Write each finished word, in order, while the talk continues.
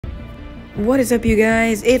What is up, you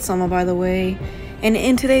guys? It's Alma, by the way, and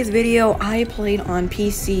in today's video I played on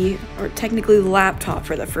PC, or technically laptop,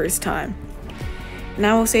 for the first time. And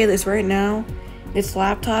I will say this right now, this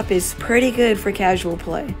laptop is pretty good for casual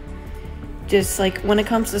play. Just like when it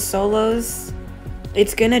comes to solos,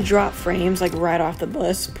 it's gonna drop frames like right off the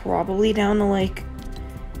bus, probably down to like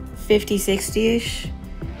 50, 60-ish.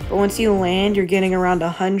 But once you land, you're getting around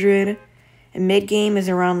 100, and mid-game is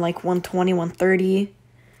around like 120, 130.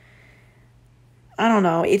 I don't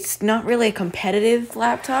know, it's not really a competitive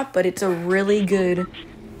laptop, but it's a really good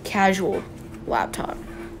casual laptop.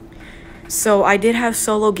 So I did have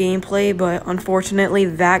solo gameplay, but unfortunately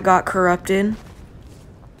that got corrupted.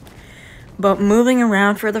 But moving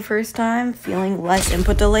around for the first time, feeling less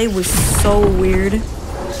input delay was so weird.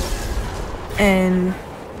 And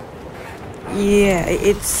yeah,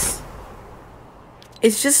 it's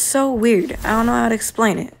just so weird. I don't know how to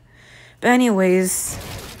explain it. But anyways,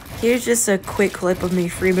 here's just a quick clip of me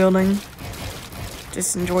free building.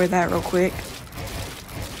 Just enjoy that real quick.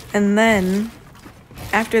 And then,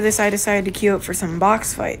 after this, I decided to queue up for some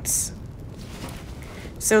box fights.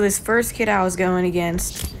 So this first kid I was going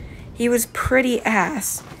against, he was pretty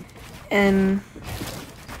ass. And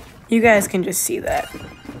you guys can just see that.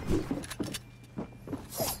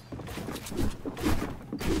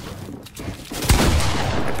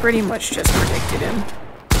 I pretty much just predicted him.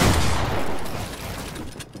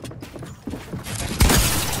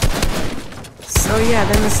 So yeah,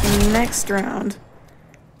 then this next round,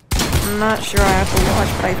 I'm not sure I have to watch,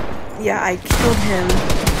 but I killed him.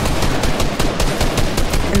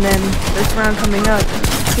 And then this round coming up,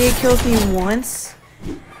 he kills me once.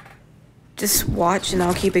 Just watch and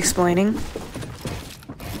I'll keep explaining.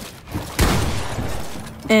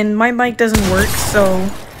 And my mic doesn't work, so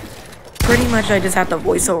pretty much I just have to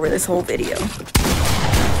voice over this whole video.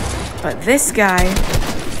 But this guy,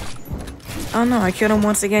 oh no, I killed him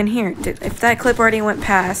once again here. If that clip already went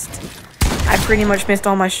past, I pretty much missed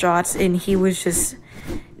all my shots and he was just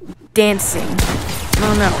dancing.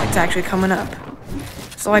 Oh no, it's actually coming up.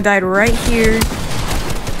 So I died right here,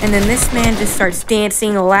 and then this man just starts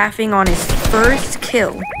dancing, laughing on his first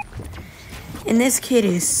kill. And this kid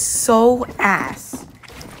is so ass.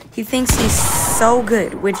 He thinks he's so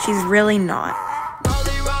good, which he's really not.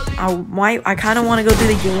 I kind of want to go through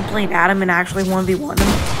the gameplay and add him and actually 1v1 him.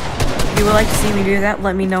 If you would like to see me do that,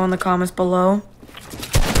 let me know in the comments below.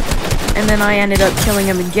 And then I ended up killing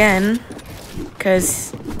him again,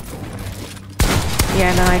 because,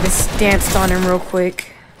 yeah, no, I just danced on him real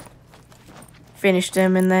quick. Finished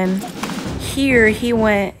him, and then here he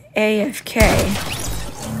went AFK.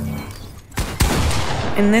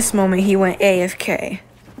 In this moment, he went AFK.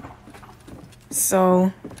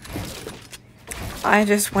 So I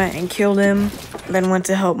just went and killed him, then went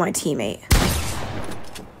to help my teammate.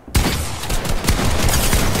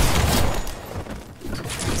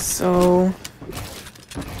 So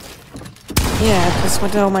yeah, just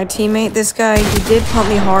went to help my teammate. This guy, he did pump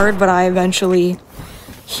me hard, but I eventually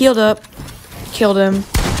healed up, killed him.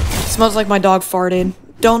 Smells like my dog farted.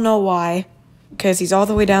 Don't know why, because he's all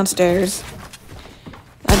the way downstairs.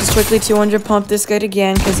 I just quickly 200 pumped this guy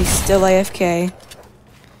again, because he's still AFK.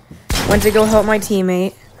 Went to go help my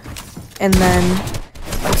teammate, and then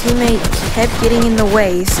my teammate kept getting in the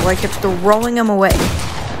way, so I kept throwing him away.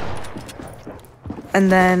 And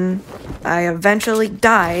then I eventually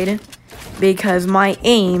died because my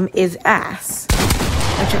aim is ass.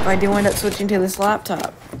 Which, if I do end up switching to this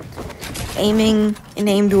laptop, aiming and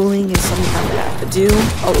aim dueling is something I'm gonna have to do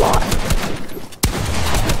a lot.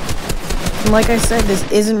 And like I said, this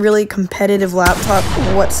isn't really a competitive laptop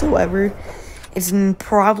whatsoever. It's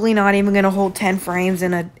probably not even gonna hold 10 frames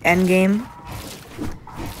in an endgame.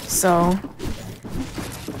 So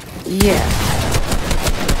yeah.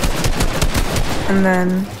 And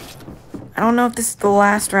then, I don't know if this is the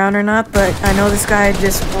last round or not, but I know this guy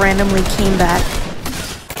just randomly came back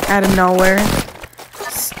out of nowhere.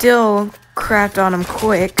 Still crapped on him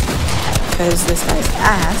quick, because this guy's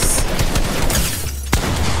ass.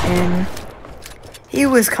 And he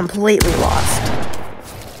was completely lost.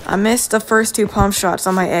 I missed the first 2 pump shots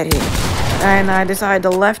on my edit, and I decided to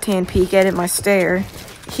left-hand peek edit my stare.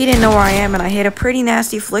 He didn't know where I am, and I hit a pretty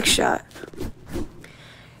nasty flick shot.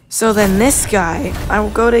 So then this guy, I will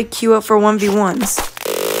go to queue up for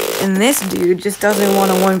 1v1s. And this dude just doesn't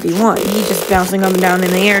want a 1v1. He's just bouncing up and down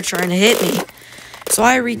in the air trying to hit me. So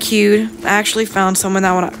I re-queued. I actually found someone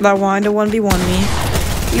that wanted to 1v1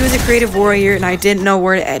 me. He was a creative warrior and I didn't know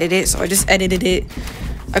where to edit it. So I just edited it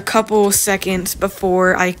a couple seconds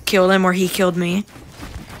before I killed him or he killed me.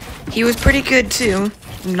 He was pretty good too,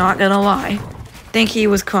 I'm not gonna lie. Think he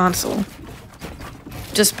was console.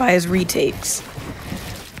 just by his retakes.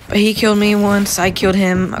 But he killed me once, I killed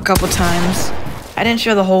him a couple times. I didn't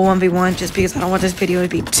show the whole 1v1 just because I don't want this video to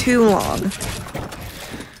be too long.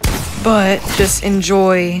 But just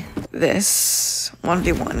enjoy this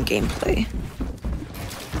 1v1 gameplay.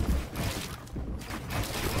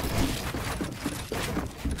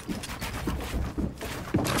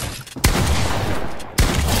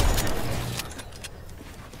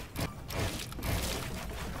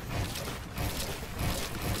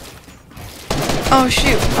 Oh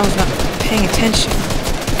shoot, I was not paying attention.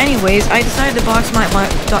 Anyways, I decided to box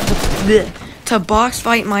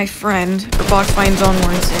fight my friend, or box fight Zone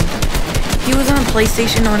Warrington. He was on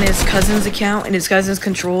PlayStation on his cousin's account, and his cousin's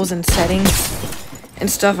controls and settings and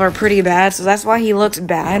stuff are pretty bad, so that's why he looks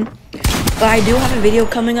bad. But I do have a video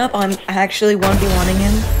coming up on actually 1v1ing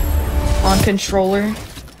him on controller.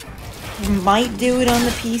 Might do it on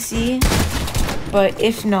the PC, but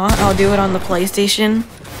if not, I'll do it on the PlayStation.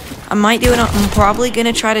 I might do it I'm probably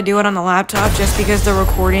gonna try to do it on the laptop just because the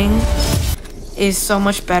recording is so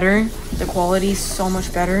much better. The quality is so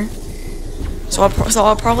much better. So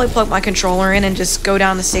I'll probably plug my controller in and just go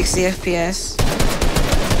down to 60 FPS.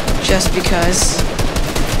 Just because.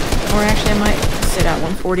 Or actually I might sit at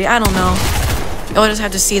 140, I don't know. You'll just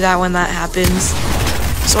have to see that when that happens.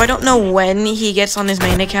 So I don't know when he gets on his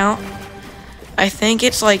main account. I think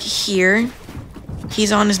it's like here.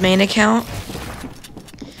 He's on his main account.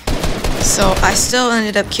 So I still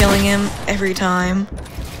ended up killing him every time.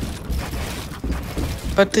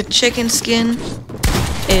 But the chicken skin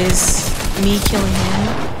is me killing him.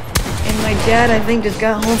 And my dad, I think, just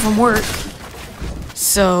got home from work.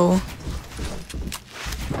 So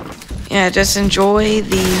yeah, just enjoy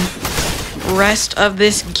the rest of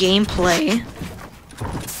this gameplay.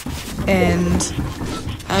 And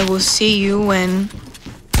I will see you in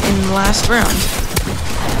the last round.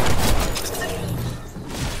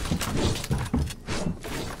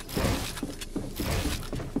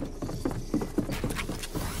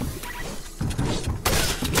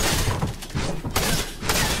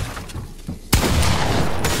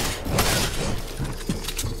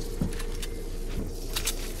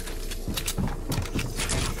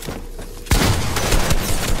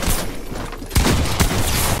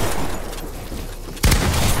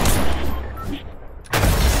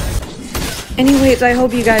 Anyways, I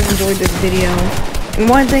hope you guys enjoyed this video. And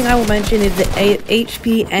one thing I will mention is the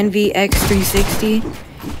HP Envy X360.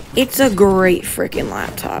 It's a great freaking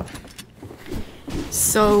laptop.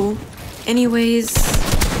 So, anyways,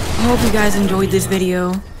 I hope you guys enjoyed this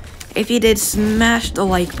video. If you did, smash the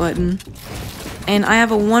like button. And I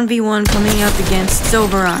have a 1v1 coming up against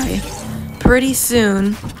Silver Eye pretty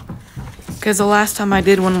soon. Because the last time I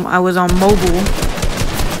did one, I was on mobile.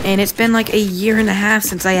 And it's been like a year and a half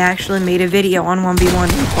since I actually made a video on 1v1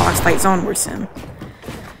 with Box Fight Zone Warrington.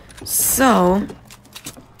 So,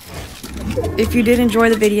 if you did enjoy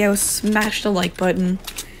the video, smash the like button.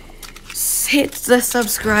 Hit the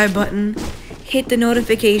subscribe button. Hit the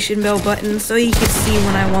notification bell button so you can see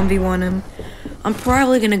when I 1v1 him. I'm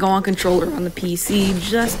probably going to go on controller on the PC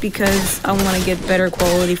just because I want to get better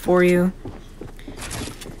quality for you.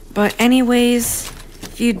 But anyways,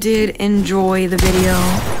 if you did enjoy the video,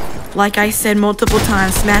 like I said multiple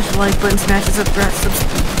times, smash the like button, smash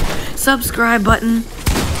the subscribe button,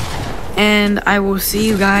 and I will see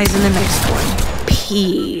you guys in the next one.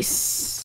 Peace.